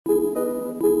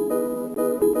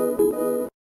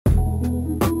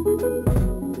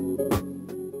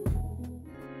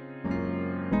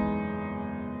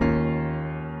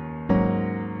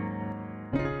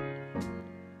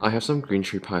I have some green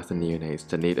tree python neonates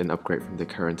that need an upgrade from the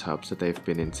current tubs that they've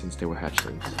been in since they were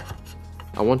hatchlings.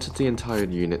 I wanted the entire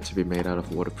unit to be made out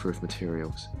of waterproof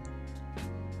materials.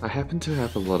 I happen to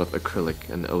have a lot of acrylic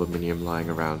and aluminium lying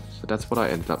around, so that's what I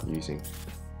ended up using.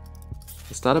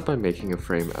 I started by making a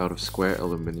frame out of square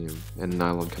aluminium and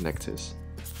nylon connectors.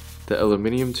 The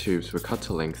aluminium tubes were cut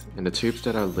to length, and the tubes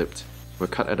that I lipped were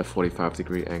cut at a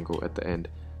 45-degree angle at the end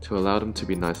to allow them to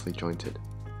be nicely jointed.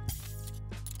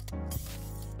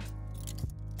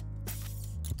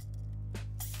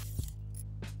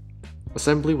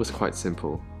 Assembly was quite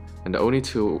simple, and the only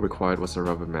tool required was a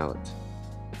rubber mallet.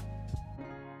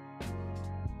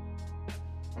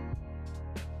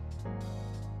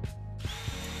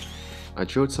 I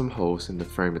drilled some holes in the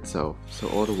frame itself so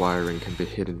all the wiring can be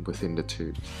hidden within the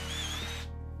tubes.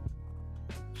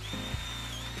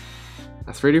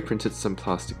 I 3D printed some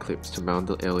plastic clips to mount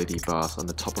the LED bars on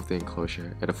the top of the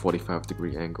enclosure at a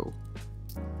 45-degree angle.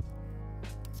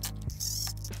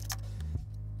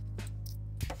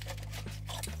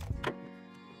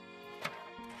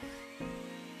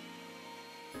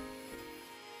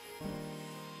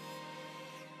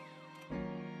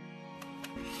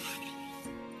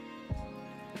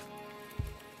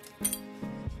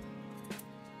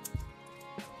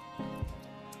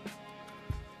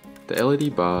 The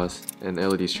LED bars and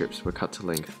LED strips were cut to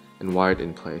length and wired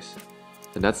in place,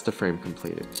 and that's the frame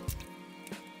completed.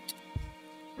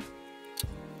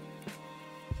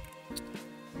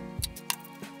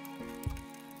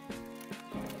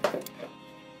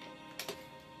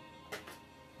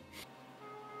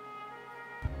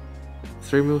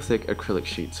 Three-mil thick acrylic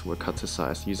sheets were cut to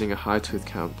size using a high tooth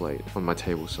count blade on my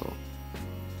table saw.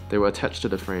 They were attached to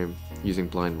the frame using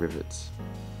blind rivets.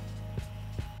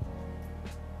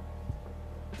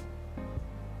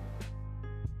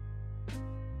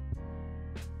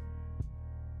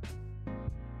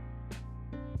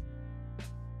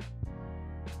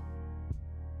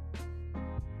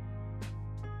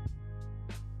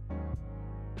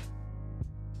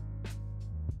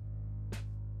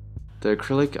 The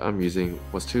acrylic I'm using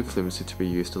was too flimsy to be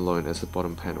used alone as the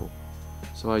bottom panel,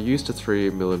 so I used a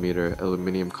 3mm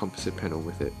aluminium composite panel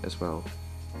with it as well.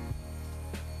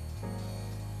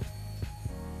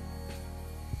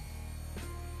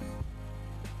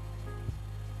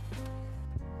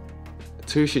 The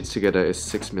two sheets together is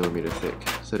 6mm thick,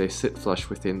 so they sit flush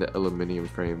within the aluminium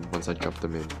frame once I drop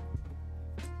them in.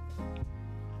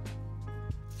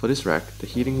 For this rack, the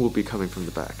heating will be coming from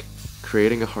the back,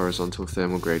 creating a horizontal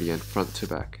thermal gradient front to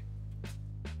back.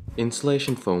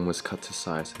 Insulation foam was cut to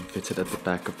size and fitted at the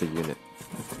back of the unit.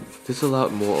 This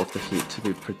allowed more of the heat to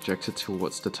be projected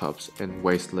towards the tubs and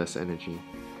waste less energy.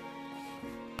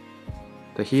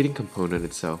 The heating component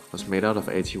itself was made out of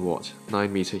 80-watt,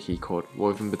 9-meter heat cord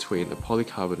woven between a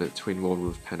polycarbonate twin-wall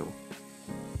roof panel.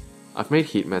 I've made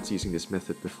heat mats using this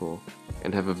method before,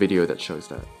 and have a video that shows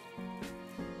that.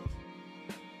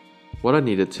 What I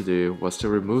needed to do was to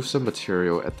remove some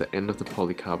material at the end of the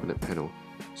polycarbonate panel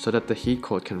so that the heat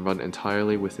cord can run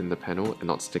entirely within the panel and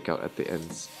not stick out at the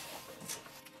ends.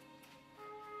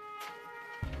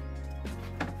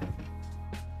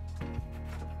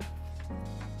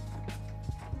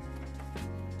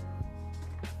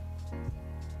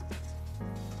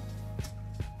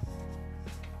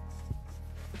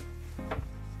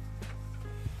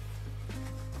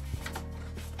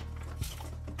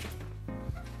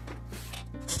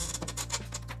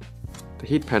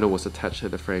 The heat panel was attached to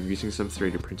the frame using some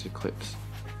 3D printed clips.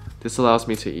 This allows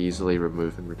me to easily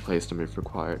remove and replace them if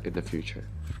required in the future.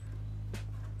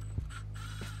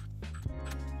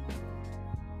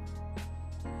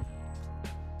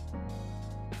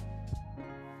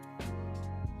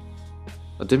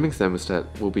 A dimming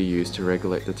thermostat will be used to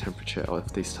regulate the temperature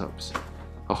of these tubs.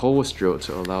 A hole was drilled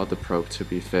to allow the probe to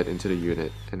be fed into the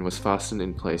unit and was fastened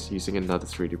in place using another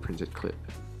 3D printed clip.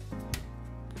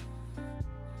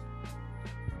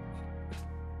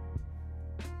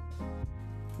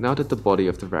 Now that the body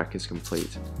of the rack is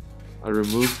complete, I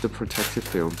removed the protective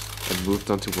film and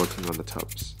moved on to working on the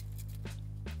tubs.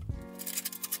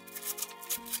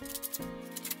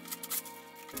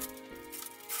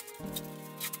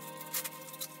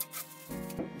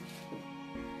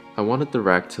 I wanted the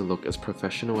rack to look as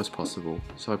professional as possible,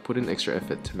 so I put in extra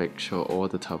effort to make sure all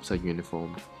the tubs are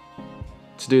uniform.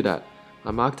 To do that, I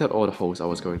marked out all the holes I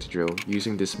was going to drill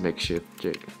using this makeshift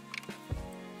jig.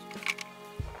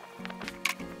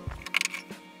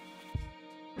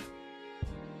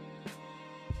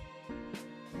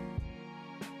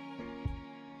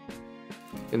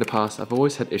 In the past, I've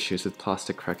always had issues with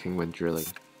plastic cracking when drilling.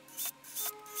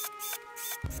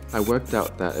 I worked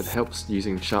out that it helps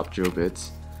using sharp drill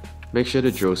bits Make sure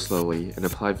to drill slowly and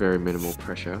apply very minimal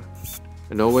pressure,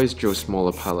 and always drill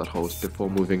smaller pilot holes before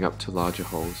moving up to larger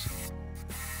holes.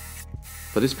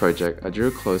 For this project, I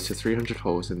drilled close to 300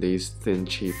 holes in these thin,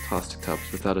 cheap plastic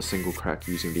tubs without a single crack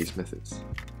using these methods.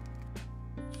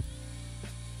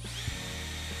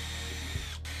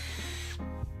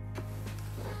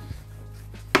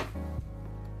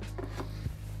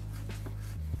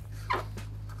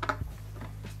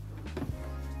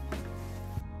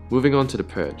 Moving on to the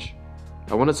perch.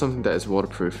 I wanted something that is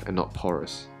waterproof and not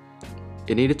porous.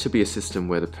 It needed to be a system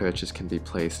where the perches can be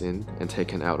placed in and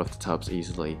taken out of the tubs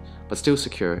easily, but still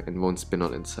secure and won't spin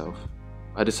on itself.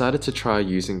 I decided to try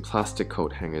using plastic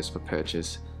coat hangers for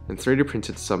perches and 3D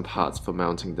printed some parts for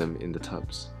mounting them in the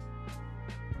tubs.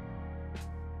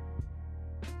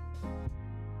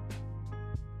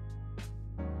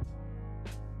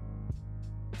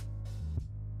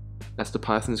 As the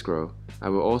pythons grow, I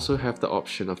will also have the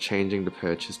option of changing the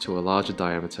perches to a larger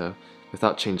diameter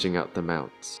without changing out the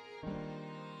mounts.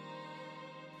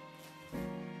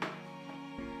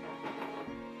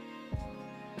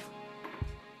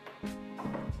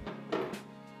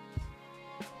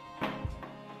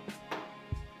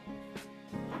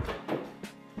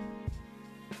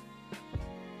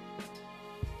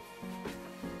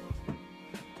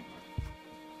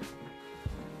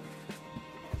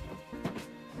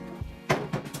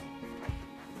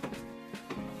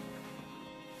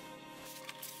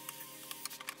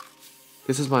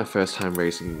 This is my first time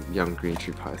raising young green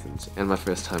tree pythons, and my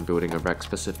first time building a rack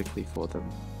specifically for them.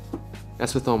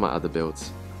 As with all my other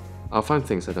builds, I'll find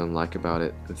things I don't like about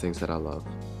it and things that I love.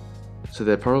 So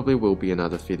there probably will be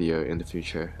another video in the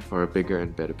future for a bigger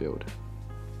and better build.